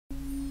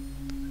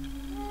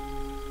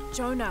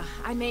Jonah,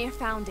 I may have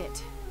found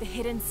it. The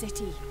hidden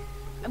city.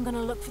 I'm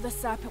gonna look for the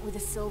serpent with a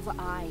silver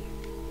eye.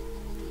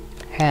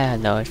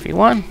 Hello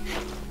everyone.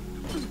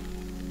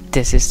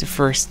 This is the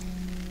first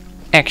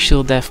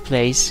actual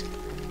DEVPlays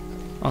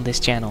on this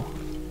channel,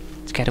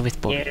 together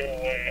with Bobby.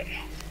 Yeah.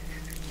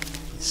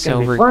 So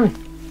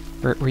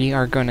we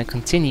are gonna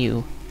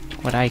continue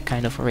what I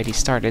kind of already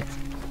started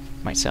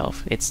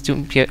myself. It's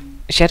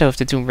Shadow of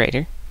the Tomb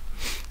Raider,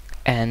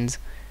 and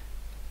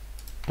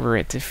we're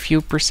at a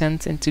few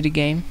percent into the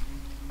game,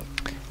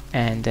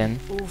 and then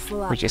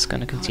we're just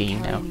gonna continue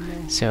now.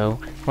 So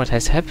what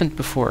has happened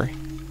before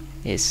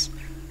is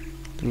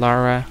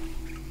Lara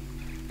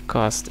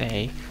caused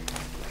a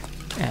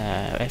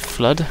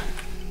flood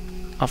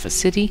of a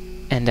city,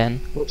 and then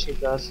Which she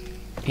does.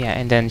 yeah,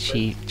 and then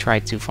she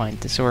tried to find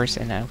the source,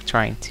 and now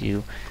trying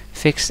to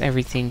fix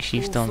everything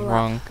she's done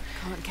wrong,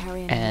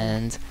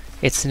 and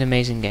it's an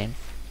amazing game.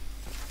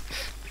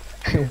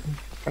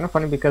 Kind of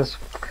funny because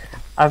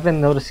I've been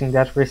noticing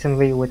that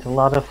recently with a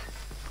lot of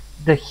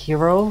the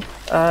hero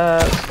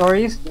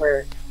stories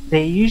where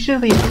they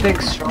usually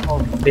fix some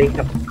of the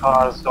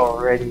cause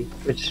already,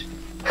 which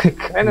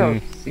kind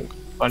of seems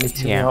funny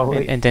to me. Yeah,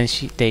 and then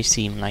they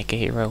seem like a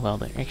hero. Well,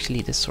 they're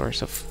actually the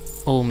source of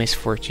all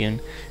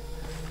misfortune.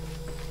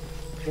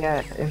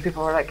 Yeah, and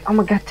people are like, "Oh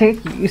my God,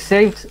 Tate, you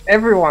saved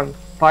everyone!"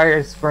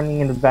 Fires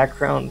burning in the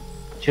background,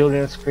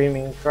 children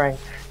screaming, crying.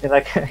 They're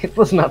like, "It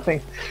was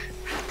nothing."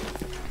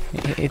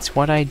 It's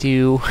what I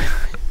do.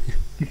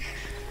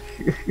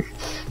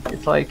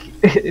 It's like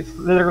it's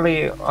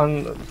literally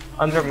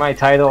under my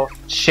title,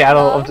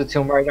 Shadow of the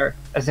Tomb Raider,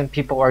 as in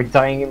people are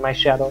dying in my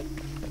shadow.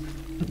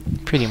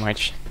 Pretty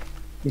much.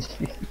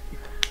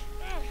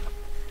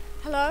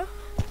 Hello?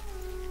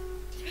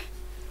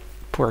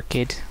 Poor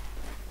kid.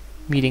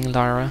 Meeting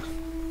Lara.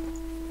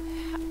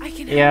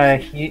 Yeah,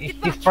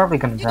 he's probably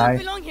gonna die.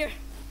 Belong here.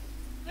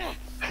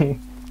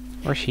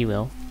 Or she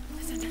will.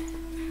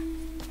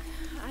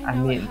 I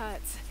know mean, it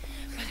hurts.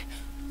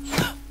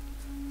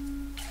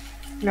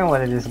 you know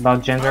what it is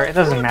about gender, it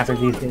doesn't matter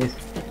these days.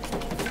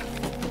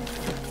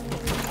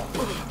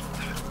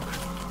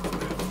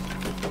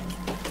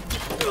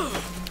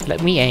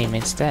 Let me aim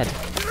instead.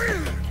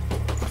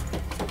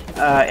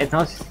 It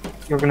knows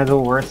you're gonna do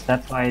worse,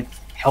 that's why it's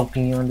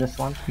helping you in this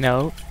one.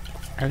 No,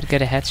 I would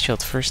get a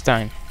headshot first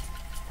time.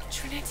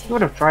 You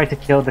would have tried to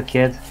kill the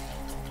kid.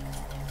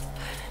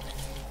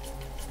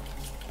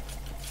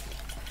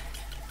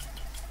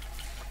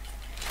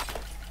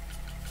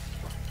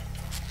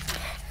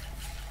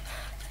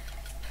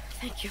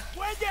 Thank you.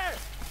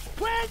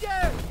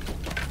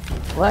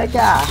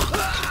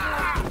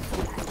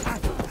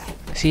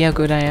 See how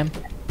good I am?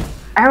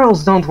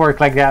 Arrows don't work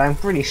like that, I'm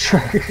pretty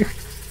sure.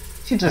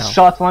 She just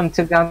shot one,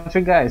 took down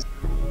 3 guys.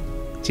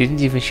 She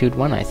didn't even shoot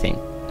one, I think.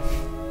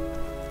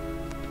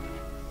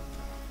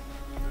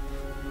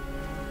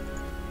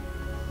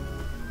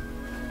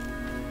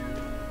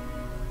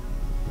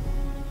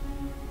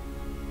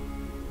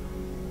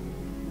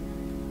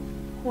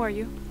 Who are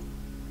you?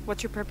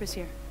 What's your purpose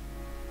here?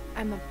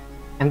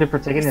 I'm the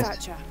protagonist.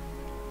 researcher.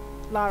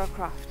 Lara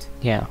Croft.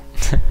 Yeah.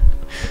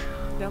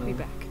 They'll be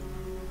back.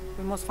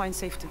 We must find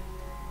safety.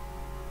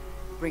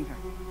 Bring her.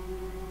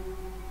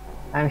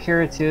 I'm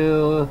here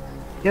to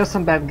kill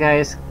some bad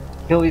guys,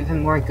 kill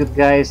even more good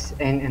guys,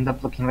 and end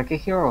up looking like a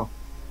hero.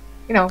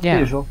 You know, Yeah, the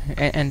usual.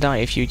 and die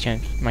a few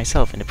times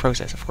myself in the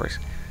process, of course.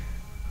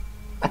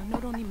 You're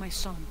not only my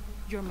son,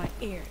 you're my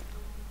heir.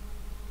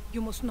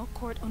 You must not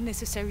court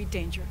unnecessary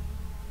danger.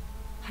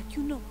 Had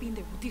you not been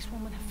there, would this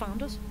woman have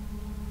found us?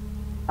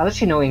 How does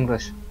she know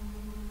English?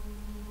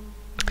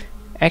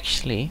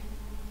 Actually,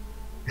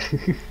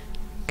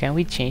 can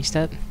we change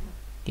that?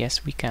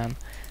 Yes, we can.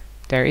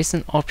 There is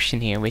an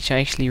option here which I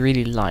actually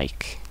really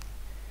like.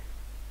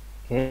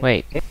 Okay.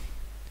 Wait,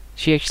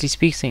 she actually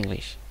speaks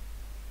English.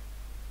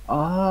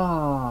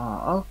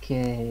 Oh,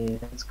 okay.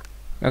 That's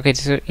Okay,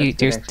 so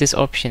good, this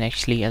option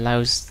actually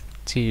allows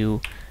to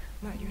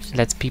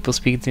let people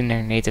speak in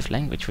their native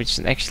language, which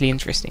is actually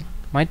interesting.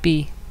 Might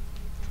be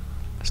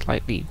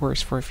slightly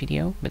worse for a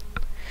video, but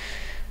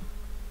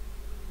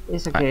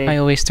it's okay. I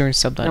always turn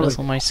subtitles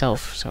on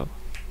myself, so.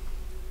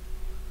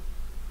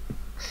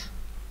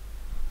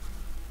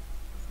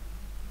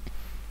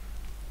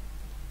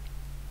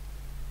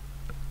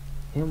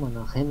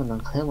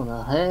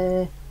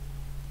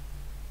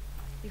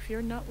 If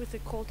you're not with the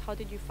cult, how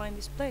did you find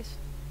this place?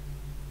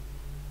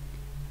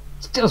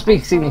 Still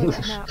speaks Followed a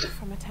English. map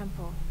from a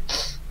temple.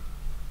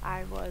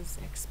 I was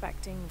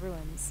expecting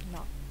ruins,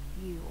 not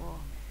you or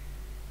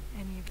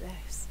any of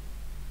this.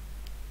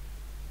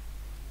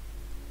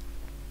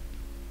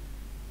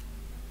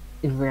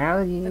 In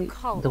reality, The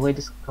cult. the way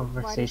this Why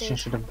conversation did they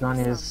should have attack gone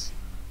your is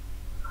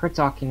her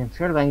talking in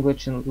fair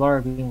language and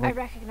Laura being I like,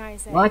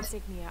 recognize their What?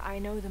 insignia. I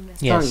know them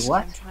as Yes. Sorry,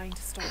 what? I'm trying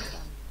to stop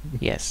them.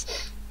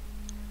 Yes.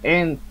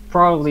 and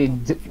probably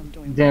From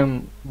doing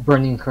them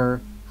burning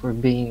her for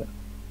being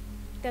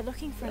They're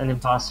looking for an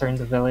imposter in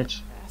the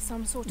village.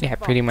 some sort of Yeah,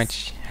 pretty box,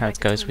 much how like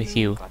it goes a with moon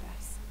you.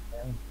 goddess.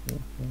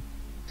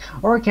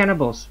 Or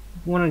cannibals,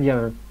 one or the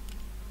other.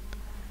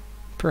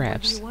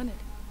 Perhaps. What do you want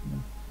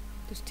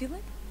it? To steal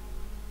it?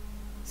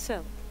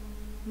 Sell it.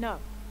 No.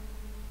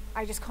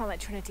 I just can't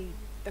let Trinity,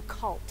 the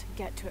cult,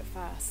 get to it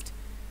first.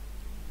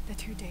 They're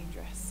too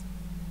dangerous.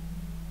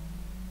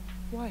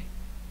 Why?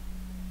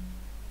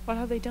 What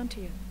have they done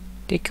to you?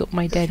 They killed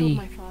my They killed daddy.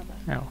 my father.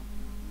 Oh.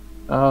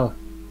 Oh.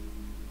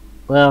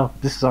 Well,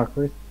 this is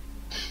awkward.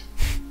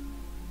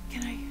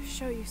 Can I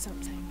show you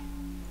something?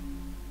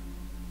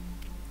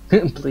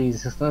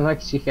 Please, it's not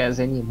like she has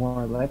any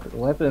more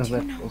weapons Do you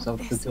left know of what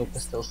the this dual is?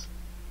 pistols.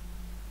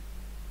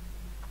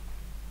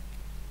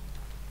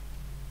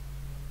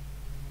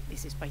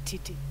 This is by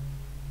Titi.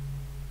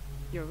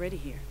 You're already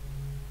here.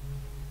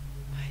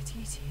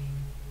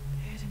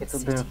 It would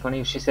have been funny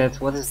if she said,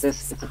 "What is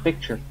this? It's a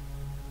picture.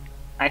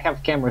 I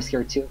have cameras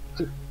here too."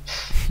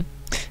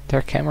 There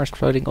are cameras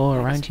floating all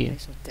around you.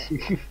 Place of death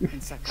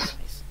and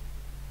sacrifice.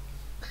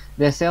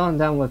 They're selling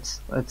them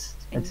what's And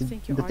you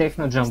think your the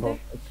techno artifact is jumbo.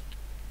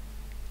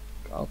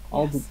 there?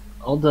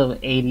 All the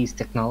 80s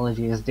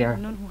technology is there.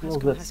 None who All has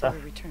good come has stuff.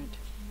 ever returned.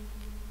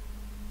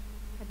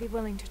 I'd be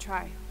willing to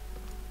try.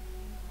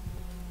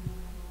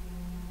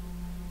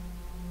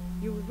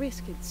 You would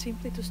risk it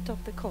simply to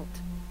stop the cult.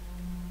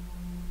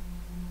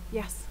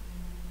 Yes.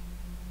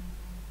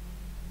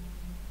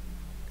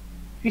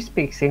 She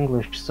speaks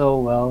English so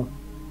well.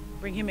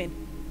 Bring him in.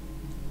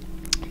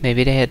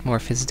 Maybe they had more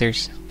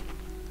visitors.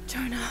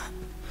 Jonah.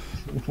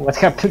 What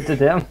happened to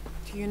them?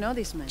 Do you know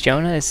this man?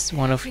 Jonah is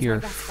one of He's your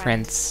my best friend.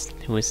 friends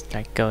who is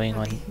like going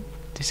on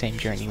the same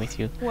journey with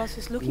you. Who else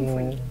is looking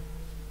for Yeah. you?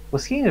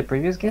 Was he in the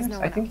previous There's games? no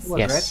I one think he else. was,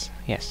 Yes,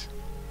 yes.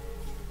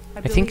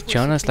 I believe think we're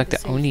Jonah's simply like the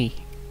same. only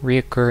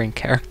reoccurring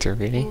character,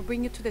 We really. will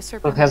bring you to the right?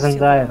 serpent. Who hasn't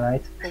Silver died, One,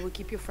 right? But we'll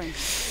keep you friendly.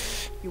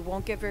 You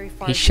won't get very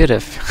far. He if you should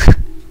don't, have.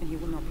 and he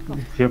will not be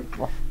gone. Yeah, You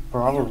don't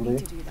probably.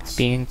 need to do that.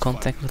 Being in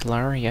contact with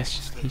Lara,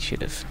 yes, he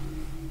should have.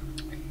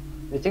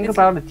 The thing It's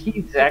about it,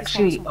 he's this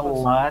actually one a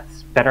close. lot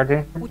better than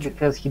her Would you-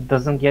 because he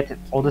doesn't get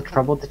all the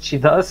trouble that she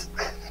does.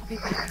 I'll be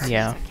back as soon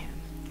Yeah. as I can.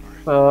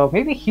 So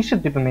maybe he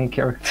should be the main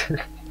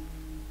character.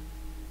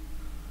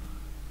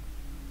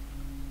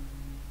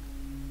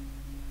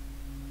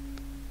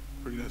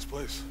 Pretty nice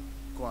place.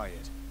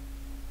 Quiet.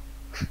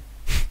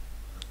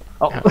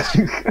 Oh.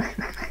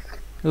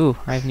 Ooh,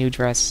 I have new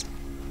dress.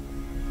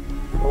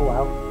 Oh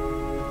wow.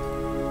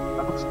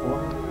 That looks cool.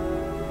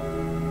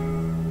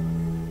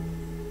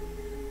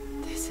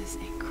 This is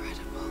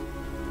incredible.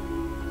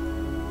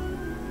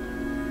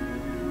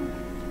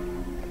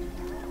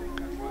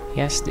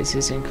 Yes, this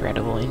is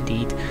incredible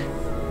indeed.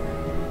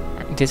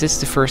 This is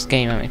the first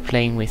game I'm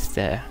playing with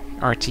the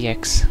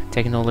RTX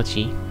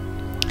technology.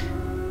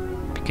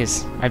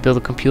 Because I built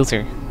a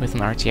computer with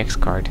an RTX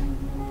card.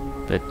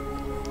 But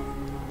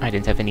I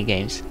didn't have any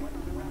games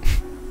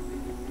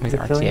with Is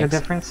it feeling the RTX.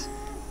 difference?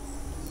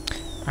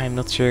 I'm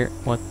not sure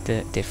what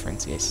the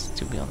difference is,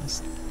 to be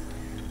honest.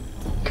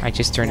 I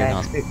just turned it Yeah,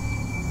 on.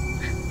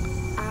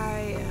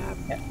 I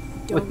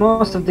don't With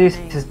most of know your these,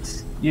 name.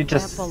 it's, you I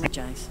just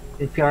apologize.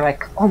 if you're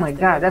like, oh my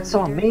god, that's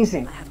so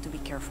amazing. I have to be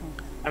careful.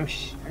 I'm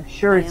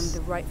sure I am it's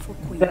the rightful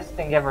the queen. best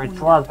thing ever. It's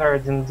a lot better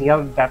than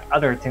that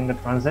other thing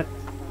that runs it.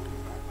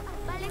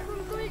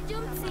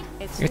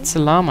 It's a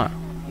llama.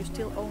 You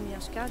still owe me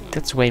a scouting.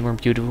 That's way more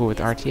beautiful with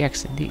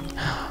RTX indeed.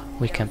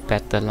 We can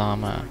pet the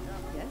llama.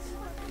 Yes?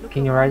 Look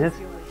Can you around ride if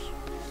it? you wish.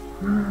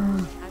 I will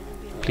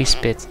be Please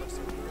spit.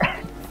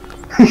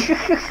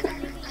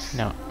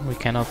 No, we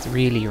cannot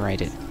really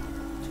ride it.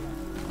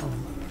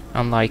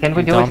 Unlike Can we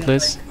in do it?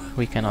 Dauntless,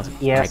 we cannot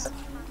Yes. ride it.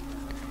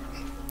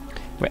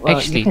 Wait, Well, you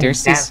actually, can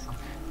there's this... dance.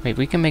 Wait,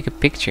 we can make a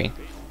picture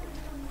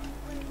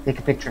Take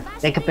a picture.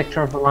 Take a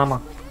picture of the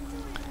llama.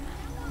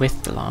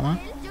 with the llama.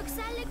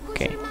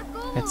 Okay,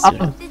 let's do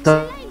Up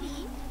that.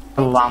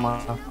 the llama.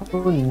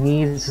 Who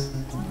needs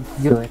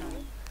to do it?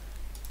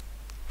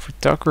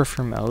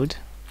 Photographer mode.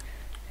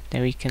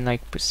 Then we can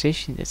like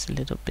position this a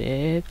little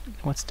bit.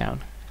 What's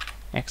down?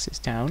 X is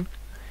down.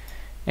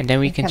 And then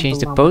we I can can't change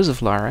the belong. pose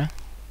of Lara.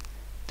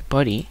 The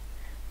body.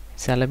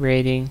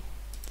 Celebrating.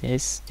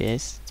 This.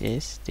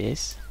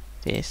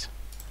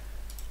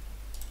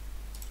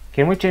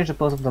 Can we change the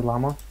pose of the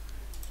llama?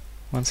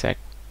 One sec.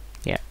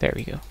 Yeah, there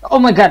we go. Oh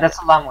my god, that's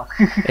a llama.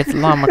 It's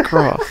Llama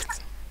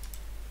Croft.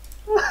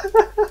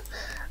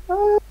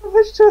 I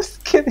was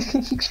just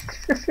kidding.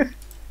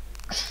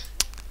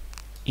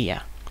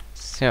 Yeah.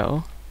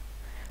 So,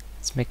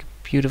 let's make a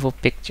beautiful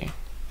picture.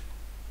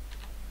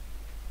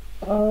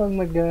 Oh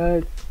my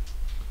god.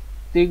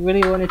 They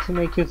really wanted to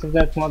make use of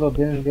that model,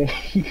 didn't they?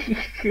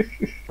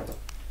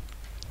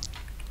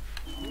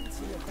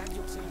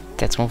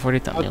 That's one for the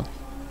thumbnail.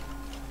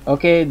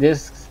 Okay,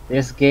 this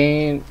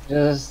game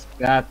just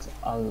got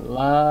a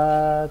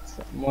lot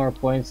more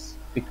points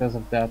because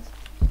of that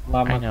I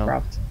llama know.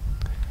 craft.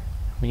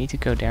 We need to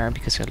go there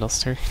because I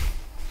lost her.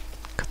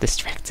 Got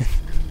distracted.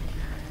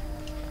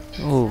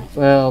 Ooh,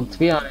 Well, to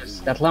be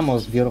honest, that llama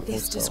was beautiful.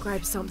 This So.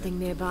 describes something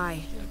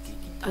nearby.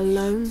 A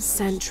lone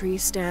sentry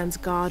stands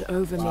guard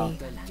over me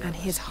and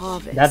his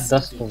harvest. That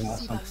dust was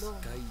awesome.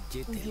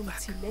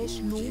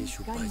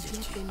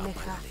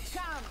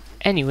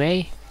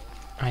 anyway,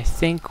 I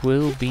think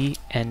we'll be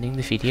ending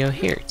the video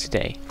here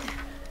today.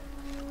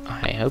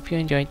 I hope you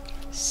enjoyed.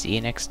 See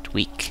you next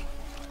week.